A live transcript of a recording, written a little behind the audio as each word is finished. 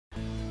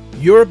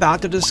You're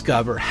about to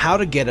discover how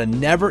to get a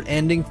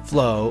never-ending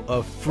flow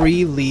of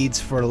free leads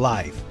for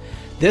life.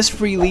 This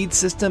free lead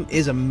system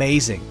is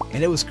amazing,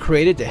 and it was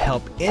created to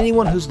help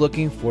anyone who's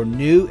looking for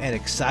new and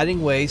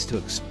exciting ways to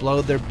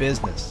explode their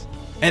business.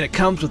 And it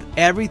comes with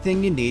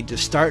everything you need to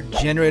start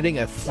generating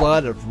a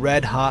flood of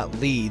red-hot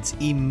leads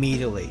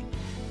immediately.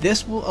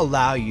 This will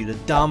allow you to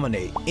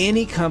dominate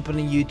any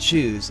company you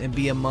choose and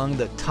be among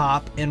the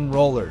top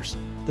enrollers.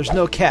 There's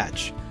no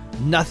catch,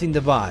 nothing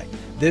to buy.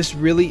 This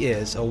really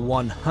is a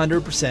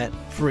 100%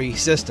 free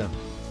system.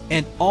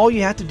 And all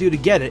you have to do to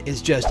get it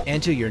is just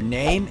enter your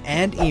name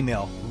and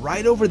email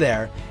right over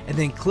there and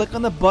then click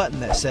on the button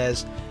that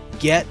says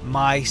Get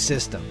My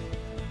System.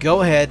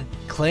 Go ahead,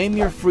 claim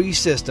your free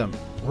system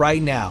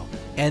right now,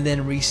 and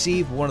then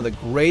receive one of the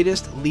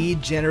greatest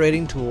lead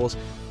generating tools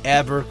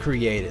ever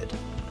created.